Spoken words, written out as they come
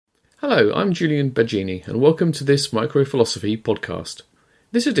Hello, I'm Julian Baggini, and welcome to this Microphilosophy podcast.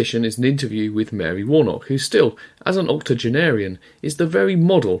 This edition is an interview with Mary Warnock, who still, as an octogenarian, is the very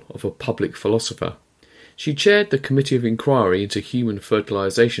model of a public philosopher. She chaired the Committee of Inquiry into Human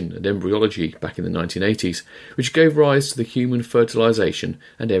Fertilisation and Embryology back in the 1980s, which gave rise to the Human Fertilisation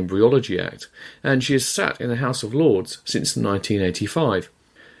and Embryology Act, and she has sat in the House of Lords since 1985.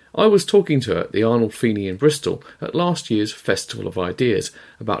 I was talking to her at the Arnold Feeney in Bristol at last year's Festival of Ideas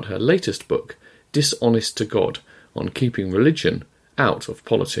about her latest book, Dishonest to God, on keeping religion out of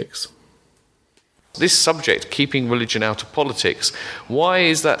politics. This subject, keeping religion out of politics, why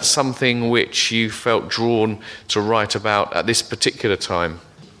is that something which you felt drawn to write about at this particular time?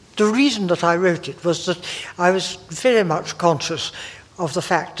 The reason that I wrote it was that I was very much conscious of the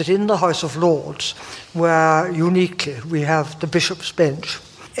fact that in the House of Lords, where uniquely we have the Bishop's Bench,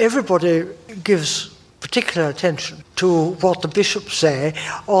 everybody gives particular attention to what the bishops say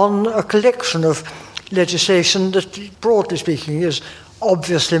on a collection of legislation that, broadly speaking, is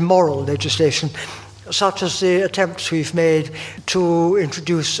obviously moral legislation, such as the attempts we've made to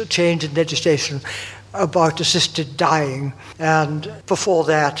introduce a change in legislation about assisted dying, and before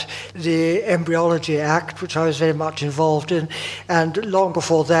that the Embryology Act, which I was very much involved in, and long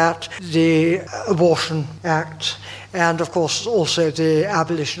before that the Abortion Act, and of course also the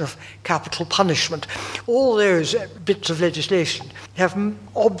abolition of capital punishment. All those bits of legislation have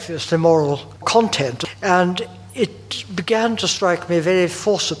obviously moral content, and it began to strike me very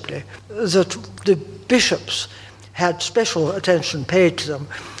forcibly that the bishops had special attention paid to them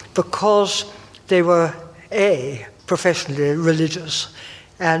because they were A, professionally religious,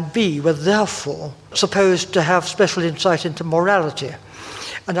 and B, were therefore supposed to have special insight into morality.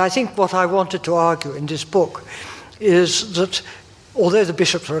 And I think what I wanted to argue in this book is that although the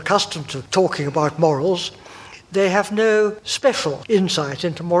bishops are accustomed to talking about morals, they have no special insight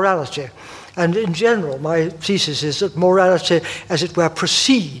into morality. And in general, my thesis is that morality, as it were,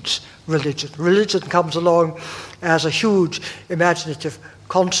 precedes religion. Religion comes along as a huge imaginative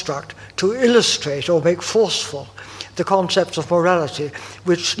construct to illustrate or make forceful the concepts of morality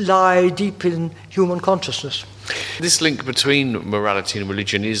which lie deep in human consciousness. This link between morality and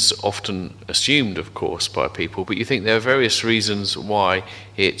religion is often assumed, of course, by people, but you think there are various reasons why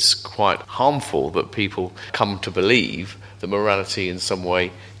it's quite harmful that people come to believe that morality in some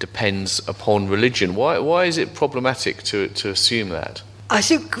way depends upon religion. Why is it problematic to assume that? I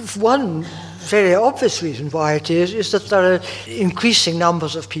think one very obvious reason why it is that there are increasing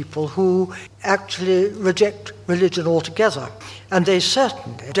numbers of people who actually reject religion altogether, and they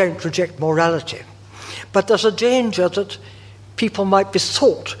certainly don't reject morality. But there's a danger that people might be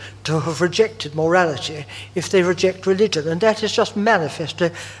thought to have rejected morality if they reject religion, and that is just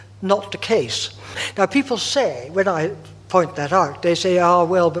manifestly not the case. Now, people say, when I point that out, they say,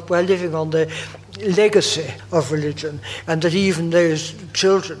 but we're living on the legacy of religion, and that even those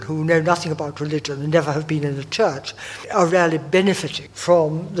children who know nothing about religion and never have been in a church are really benefiting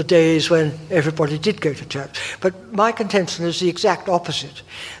from the days when everybody did go to church. But my contention is the exact opposite,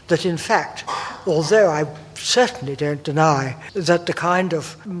 that in fact, although I certainly don't deny that the kind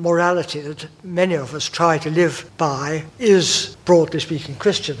of morality that many of us try to live by is, broadly speaking,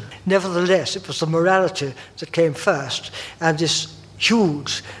 Christian, nevertheless it was the morality that came first, and this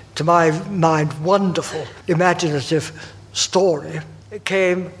huge, to my mind, wonderful, imaginative story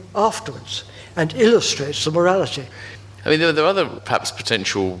came afterwards and illustrates the morality. I mean, there are other perhaps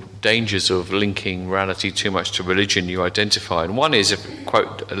potential dangers of linking morality too much to religion you identify. And one is, if I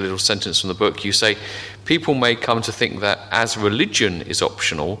quote a little sentence from the book, you say, people may come to think that as religion is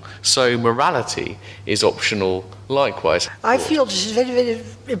optional, so morality is optional likewise. I feel this is very, very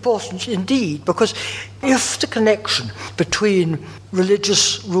important indeed, because if the connection between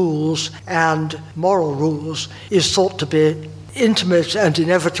religious rules and moral rules is thought to be intimate and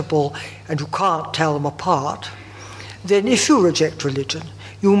inevitable, and you can't tell them apart, then if you reject religion,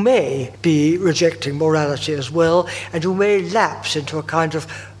 you may be rejecting morality as well, and you may lapse into a kind of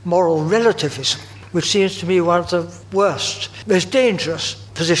moral relativism, which seems to me one of the worst, most dangerous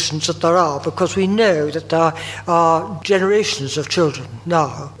positions that there are, because we know that there are generations of children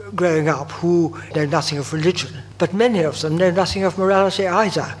now growing up who know nothing of religion, but many of them know nothing of morality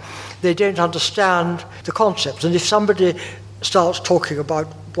either. They don't understand the concepts, and if somebody starts talking about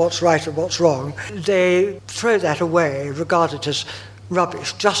what's right and what's wrong, they throw that away, regard it as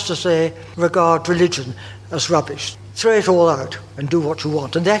rubbish, just as they regard religion as rubbish. Throw it all out and do what you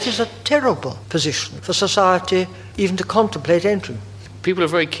want. And that is a terrible position for society even to contemplate entering. People are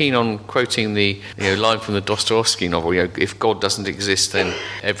very keen on quoting the line from the Dostoevsky novel, if God doesn't exist, then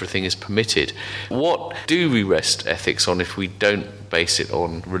everything is permitted. What do we rest ethics on if we don't base it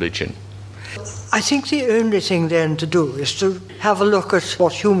on religion? I think the only thing then to do is to have a look at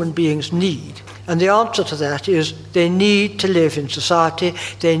what human beings need. And the answer to that is they need to live in society,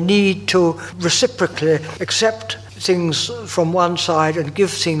 they need to reciprocally accept things from one side and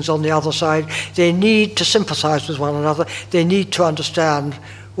give things on the other side. They need to sympathise with one another. They need to understand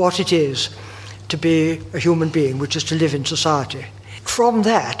what it is to be a human being, which is to live in society. From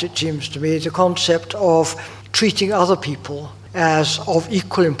that, it seems to me, the concept of treating other people as of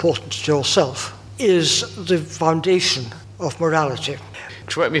equal importance to yourself is the foundation of morality.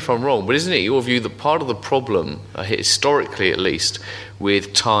 Correct me if I'm wrong, but isn't it your view that part of the problem, historically at least,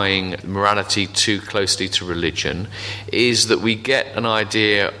 with tying morality too closely to religion is that we get an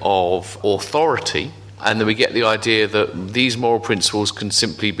idea of authority, and then we get the idea that these moral principles can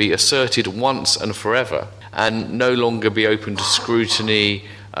simply be asserted once and forever and no longer be open to scrutiny,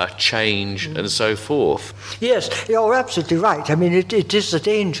 change and so forth? Yes, you're absolutely right. I mean, it is a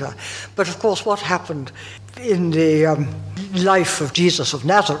danger. But of course what happened in the life of Jesus of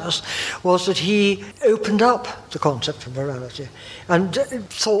Nazareth was that he opened up the concept of morality and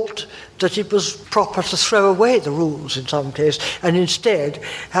thought that it was proper to throw away the rules in some case and instead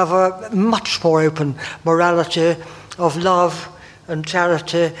have a much more open morality of love and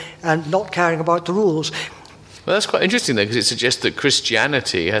charity and not caring about the rules. Well, that's quite interesting, though, because it suggests that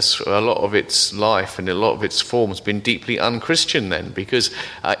Christianity has a lot of its life and a lot of its forms been deeply un-Christian then, because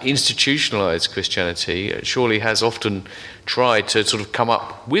institutionalised Christianity surely has often tried to sort of come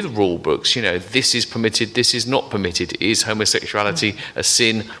up with rule books. This is permitted, this is not permitted. Is homosexuality a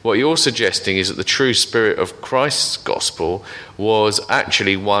sin? What you're suggesting is that the true spirit of Christ's gospel was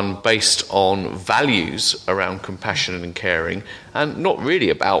actually one based on values around compassion and caring, and not really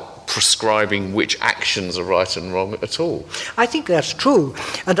about prescribing which actions are right and wrong at all. I think that's true,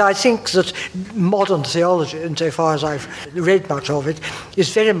 and I think that modern theology, insofar as I've read much of it,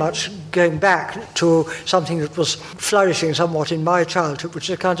 is very much going back to something that was flourishing somewhat in my childhood, which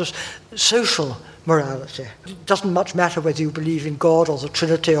is a kind of social morality. It doesn't much matter whether you believe in God or the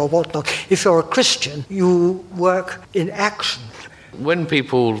Trinity or whatnot. If you're a Christian, you work in action. When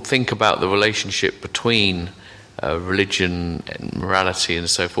people think about the relationship between religion and morality and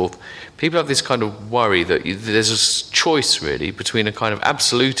so forth, people have this kind of worry that there's a choice really between a kind of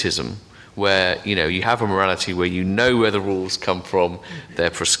absolutism where you have a morality where you know where the rules come from, they're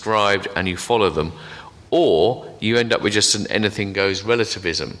prescribed and you follow them, or you end up with just an anything goes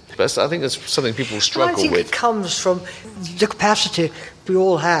relativism. But I think that's something people struggle with. I think it comes from the capacity we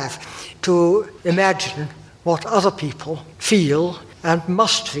all have to imagine what other people feel and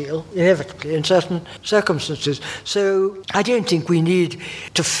must feel, inevitably, in certain circumstances. So I don't think we need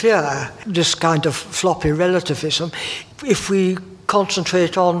to fear this kind of floppy relativism if we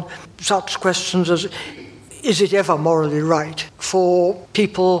concentrate on such questions as, is it ever morally right for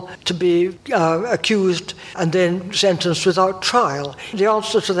people to be accused and then sentenced without trial? The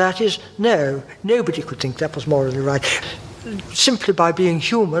answer to that is no. Nobody could think that was morally right. Simply by being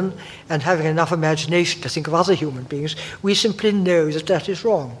human and having enough imagination to think of other human beings, we simply know that that is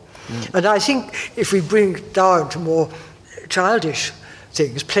wrong. And I think if we bring it down to more childish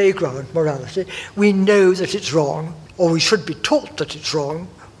things, playground morality, we know that it's wrong, or we should be taught that it's wrong,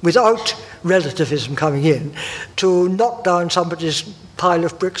 without relativism coming in, to knock down somebody's pile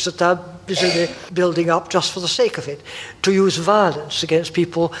of bricks that they're busily building up just for the sake of it, to use violence against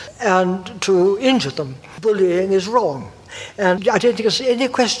people and to injure them. Bullying is wrong. And I don't think there's any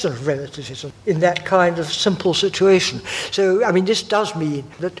question of relativism in that kind of simple situation. So, I mean, this does mean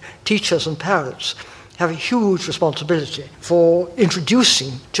that teachers and parents have a huge responsibility for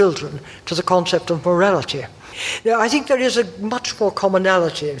introducing children to the concept of morality. Now, I think there is a much more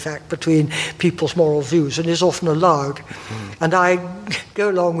commonality, in fact, between people's moral views and is often allowed. And I go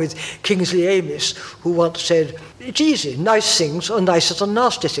along with Kingsley Amis, who once said, it's easy, nice things are nicer than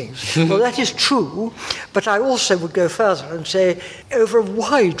nasty things. Well, that is true, but I also would go further and say, over a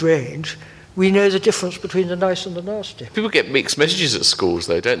wide range, we know the difference between the nice and the nasty. People get mixed messages at schools,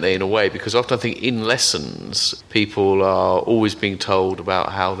 though, don't they, in a way? Because often I think in lessons, people are always being told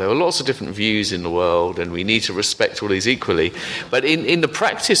about how there are lots of different views in the world and we need to respect all these equally. But in the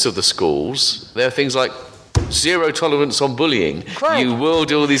practice of the schools, there are things like zero tolerance on bullying. Right. You will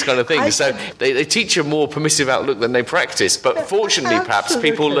do all these kind of things. So they teach a more permissive outlook than they practice. But fortunately, perhaps,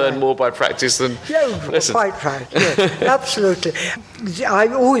 people learn more by practice than listen. Quite right, yes, absolutely. I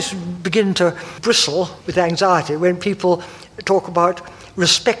always begin to bristle with anxiety when people talk about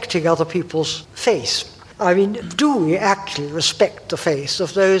respecting other people's faith. I mean, do we actually respect the faith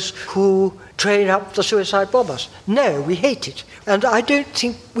of those who train up the suicide bombers? No, we hate it. And I don't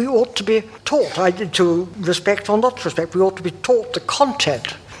think we ought to be taught to respect or not respect. We ought to be taught the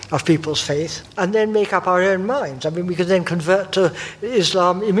content of people's faith and then make up our own minds. I mean, we can then convert to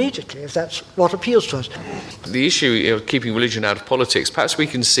Islam immediately if that's what appeals to us. The issue of keeping religion out of politics, perhaps we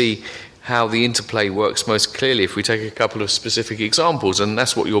can see how the interplay works most clearly if we take a couple of specific examples, and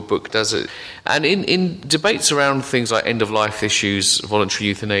that's what your book does. And in debates around things like end-of-life issues, voluntary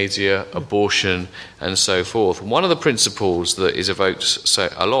euthanasia, abortion, and so forth, one of the principles that is evoked so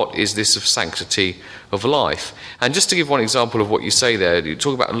a lot is this of sanctity of life. And just to give one example of what you say there, you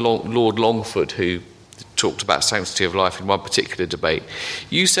talk about Lord Longford, who talked about sanctity of life in one particular debate.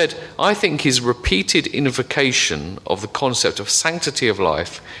 You said, I think his repeated invocation of the concept of sanctity of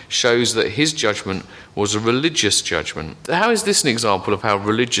life shows that his judgment was a religious judgment. How is this an example of how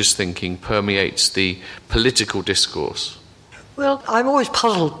religious thinking permeates the political discourse? Well, I'm always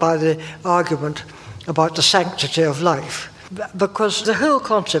puzzled by the argument about the sanctity of life, because the whole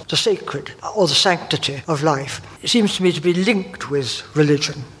concept, the sacred or the sanctity of life, seems to me to be linked with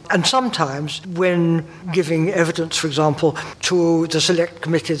religion. And sometimes when giving evidence, for example, to the select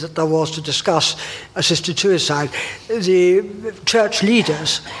committee that there was to discuss assisted suicide, the church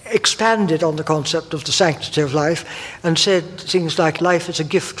leaders expanded on the concept of the sanctity of life and said things like life is a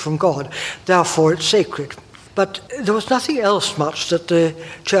gift from God, therefore it's sacred. But there was nothing else much that the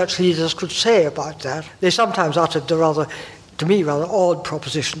church leaders could say about that. They sometimes uttered the rather odd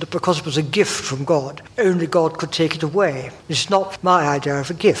proposition that because it was a gift from God, only God could take it away. It's not my idea of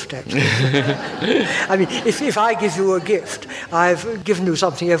a gift, actually. I mean, if I give you a gift, I've given you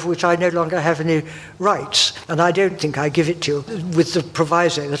something over which I no longer have any rights, and I don't think I give it to you with the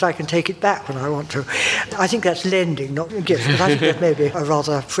proviso that I can take it back when I want to. I think that's lending, not a gift, but I think that may be a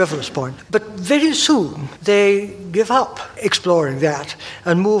rather frivolous point. But very soon they give up exploring that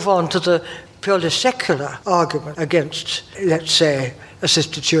and move on to the purely secular argument against, let's say,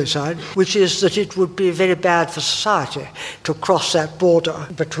 assisted suicide, which is that it would be very bad for society to cross that border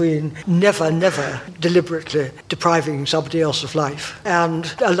between never deliberately depriving somebody else of life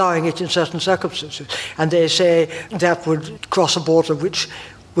and allowing it in certain circumstances. And they say that would cross a border which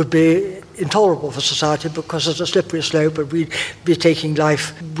would be intolerable for society because it's a slippery slope and we'd be taking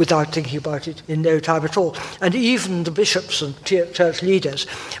life without thinking about it in no time at all. And even the bishops and church leaders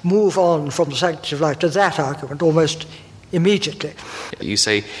move on from the sanctity of life to that argument almost immediately. You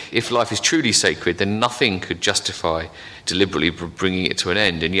say if life is truly sacred, then nothing could justify deliberately bringing it to an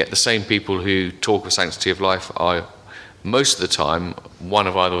end, and yet the same people who talk of sanctity of life are most of the time one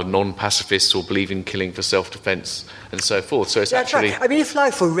of either non-pacifists or believe in killing for self-defence and so forth. So it's That's actually... right. I mean, if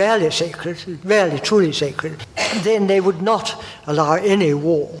life were rarely sacred, rarely truly sacred, then they would not allow any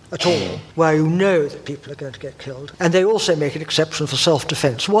war at all where you know that people are going to get killed. And they also make an exception for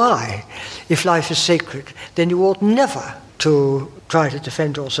self-defence. Why? If life is sacred, then you ought never to try to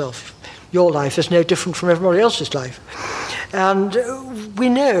defend yourself. Your life is no different from everybody else's life. And we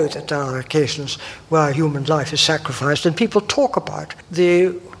know that there are occasions where human life is sacrificed, and people talk about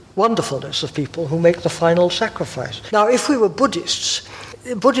the wonderfulness of people who make the final sacrifice. Now, if we were Buddhists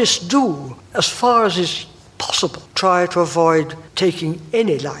do, as far as is possible, try to avoid taking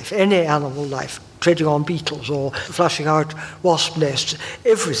any life, any animal life, treading on beetles or flushing out wasp nests,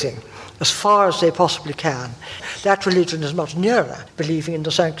 everything, as far as they possibly can. That religion is much nearer believing in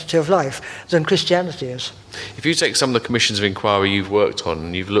the sanctity of life than Christianity is. If you take some of the commissions of inquiry you've worked on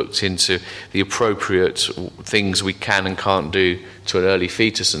and you've looked into the appropriate things we can and can't do to an early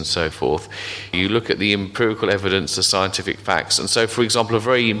fetus and so forth, you look at the empirical evidence, the scientific facts, and so, for example, a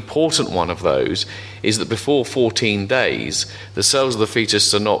very important one of those is that before 14 days, the cells of the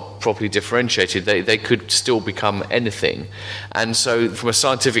fetus are not properly differentiated. They could still become anything. And so, from a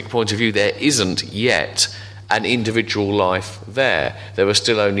scientific point of view, there isn't yet an individual life there. There are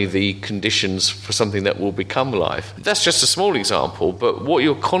still only the conditions for something that will become life. That's just a small example, but what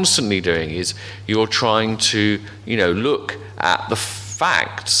you're constantly doing is you're trying to, look at the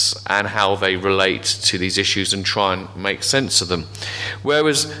facts and how they relate to these issues and try and make sense of them.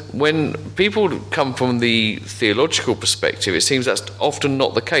 Whereas when people come from the theological perspective, it seems that's often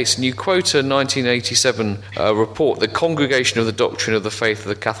not the case. And you quote a 1987 report, the Congregation of the Doctrine of the Faith of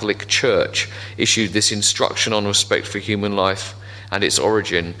the Catholic Church issued this instruction on respect for human life and its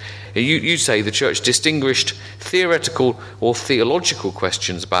origin. You say the Church distinguished theoretical or theological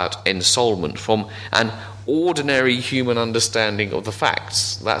questions about ensoulment from an ordinary human understanding of the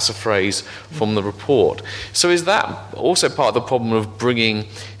facts. That's a phrase from the report. So is that also part of the problem of bringing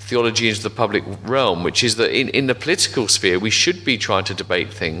theology into the public realm, which is that in the political sphere we should be trying to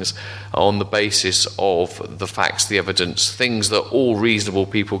debate things on the basis of the facts, the evidence, things that all reasonable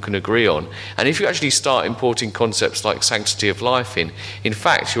people can agree on. And if you actually start importing concepts like sanctity of life in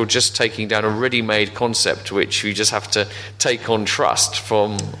fact you're just taking down a ready-made concept which you just have to take on trust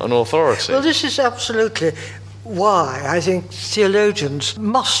from an authority. Well, this is absolutely why I think theologians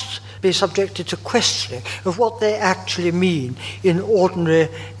must be subjected to questioning of what they actually mean in ordinary,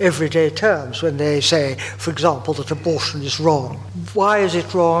 everyday terms when they say, for example, that abortion is wrong. Why is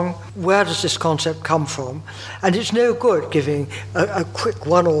it wrong? Where does this concept come from? And it's no good giving a quick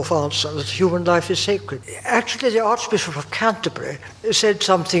one-off answer that human life is sacred. Actually, the Archbishop of Canterbury said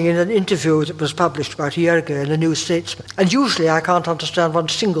something in an interview that was published about a year ago in the New Statesman. And usually I can't understand one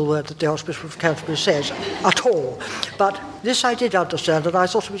single word that the Archbishop of Canterbury says at all. But this I did understand, and I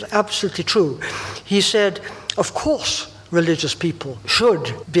thought it was absolutely true. He said, of course, religious people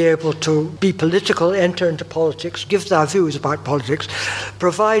should be able to be political, enter into politics, give their views about politics,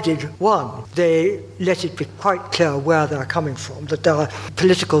 provided, one, they let it be quite clear where they're coming from, that their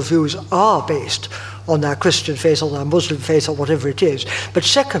political views are based on their Christian faith or their Muslim faith or whatever it is. But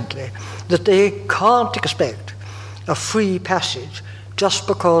secondly, that they can't expect a free passage just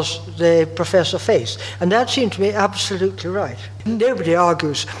because they profess a faith. And that seemed to me absolutely right. Nobody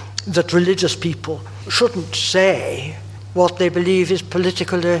argues that religious people shouldn't say what they believe is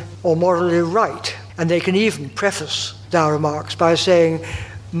politically or morally right. And they can even preface their remarks by saying,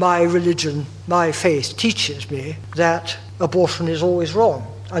 my religion, my faith teaches me that abortion is always wrong.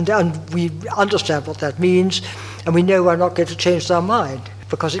 And we understand what that means, and we know we're not going to change their mind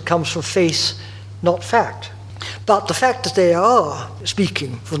because it comes from faith, not fact. But the fact that they are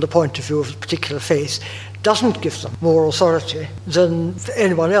speaking from the point of view of a particular faith doesn't give them more authority than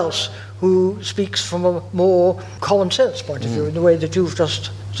anyone else who speaks from a more common sense point of view in the way that you've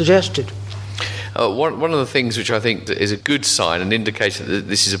just suggested. One of the things which I think is a good sign, an indicator that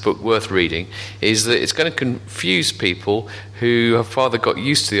this is a book worth reading, is that it's going to confuse people who have rather got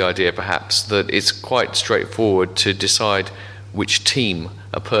used to the idea, perhaps, that it's quite straightforward to decide which team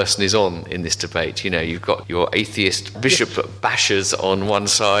a person is on in this debate. You know, you've got your atheist bishop bashers on one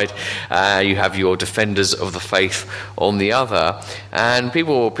side, you have your defenders of the faith on the other, and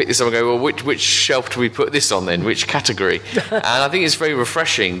people will pick this up and go, well, which shelf do we put this on then? Which category? And I think it's very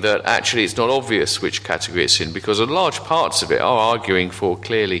refreshing that actually it's not obvious which category it's in, because large parts of it are arguing for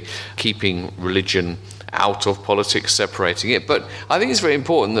clearly keeping religion out of politics, separating it. But I think it's very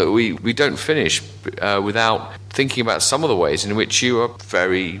important that we don't finish without thinking about some of the ways in which you are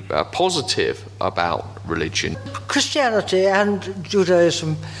very positive about religion. Christianity and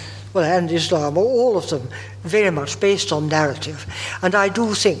Judaism, well, and Islam, all of them very much based on narrative. And I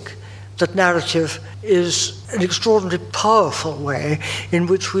do think that narrative is an extraordinarily powerful way in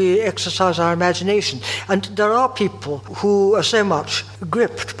which we exercise our imagination. And there are people who are so much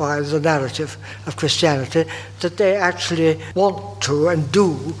gripped by the narrative of Christianity that they actually want to and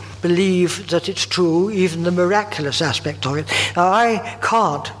do believe that it's true, even the miraculous aspect of it. Now, I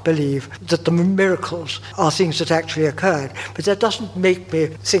can't believe that the miracles are things that actually occurred, but that doesn't make me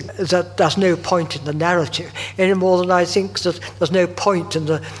think that there's no point in the narrative, any more than I think that there's no point in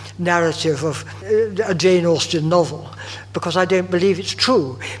the narrative of a Jane Austen novel, because I don't believe it's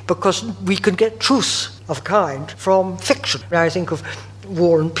true, because we can get truth of kind from fiction. I think of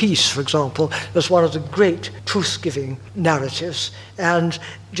War and Peace, for example, as one of the great truth-giving narratives, and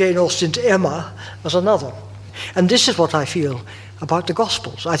Jane Austen's Emma as another. And this is what I feel about the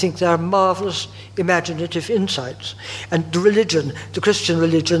Gospels. I think they're marvellous imaginative insights. And the religion, the Christian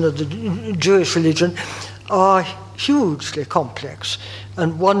religion and the Jewish religion, are hugely complex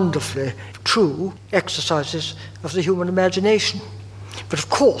and wonderfully true exercises of the human imagination. But of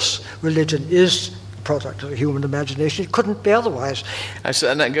course, religion is product of the human imagination. It couldn't be otherwise.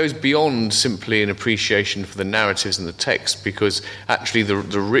 And that goes beyond simply an appreciation for the narratives and the text, because actually the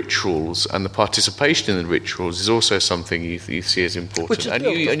rituals and the participation in the rituals is also something you see as important. And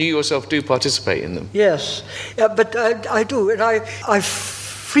you yourself do participate in them. Yes, but I do. And I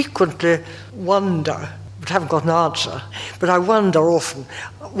frequently wonder, but haven't got an answer, but I wonder often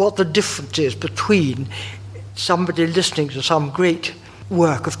what the difference is between somebody listening to some great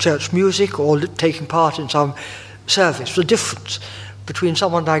work of church music or taking part in some service, the difference between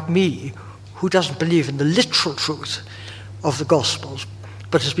someone like me who doesn't believe in the literal truth of the Gospels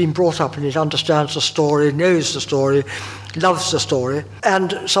but has been brought up in it, understands the story, knows the story, loves the story,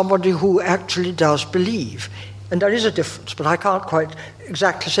 and somebody who actually does believe. And there is a difference, but I can't quite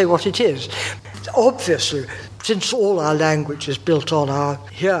exactly say what it is. Obviously, since all our language is built on our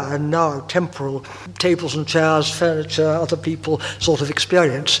here and now temporal tables and chairs, furniture, other people sort of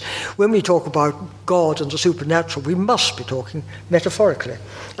experience, when we talk about God and the supernatural, we must be talking metaphorically.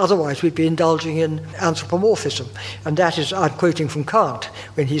 Otherwise, we'd be indulging in anthropomorphism. And that is, I'm quoting from Kant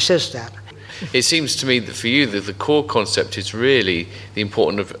when he says that. It seems to me that for you, the core concept is really the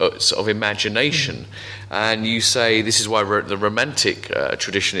importance of imagination. And you say this is why the romantic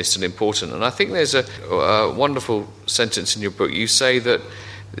tradition is so important. And I think there's a wonderful sentence in your book. You say that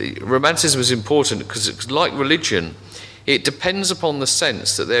romanticism is important because, like religion, it depends upon the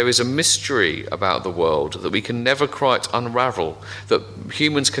sense that there is a mystery about the world that we can never quite unravel, that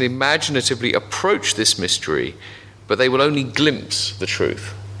humans can imaginatively approach this mystery, but they will only glimpse the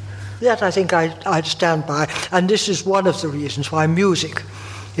truth. That I think I'd stand by, and this is one of the reasons why music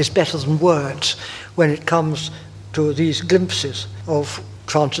is better than words when it comes to these glimpses of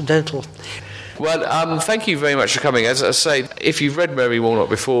transcendental. Well, thank you very much for coming. As I say, if you've read Mary Warnock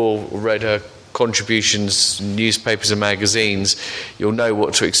before, read her contributions, newspapers and magazines, you'll know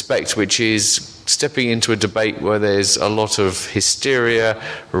what to expect, which is stepping into a debate where there's a lot of hysteria,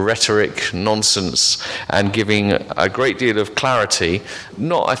 rhetoric, nonsense, and giving a great deal of clarity,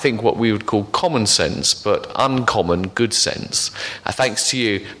 not, I think, what we would call common sense, but uncommon good sense. Thanks to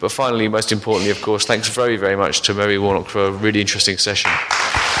you, but finally, most importantly, of course, thanks very, very much to Mary Warnock for a really interesting session.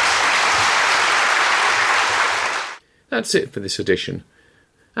 That's it for this edition.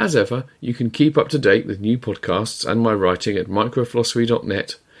 As ever, you can keep up to date with new podcasts and my writing at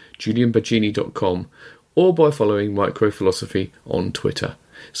microphilosophy.net, julianbagini.com, or by following Microphilosophy on Twitter.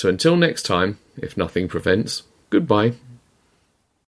 So until next time, if nothing prevents, goodbye.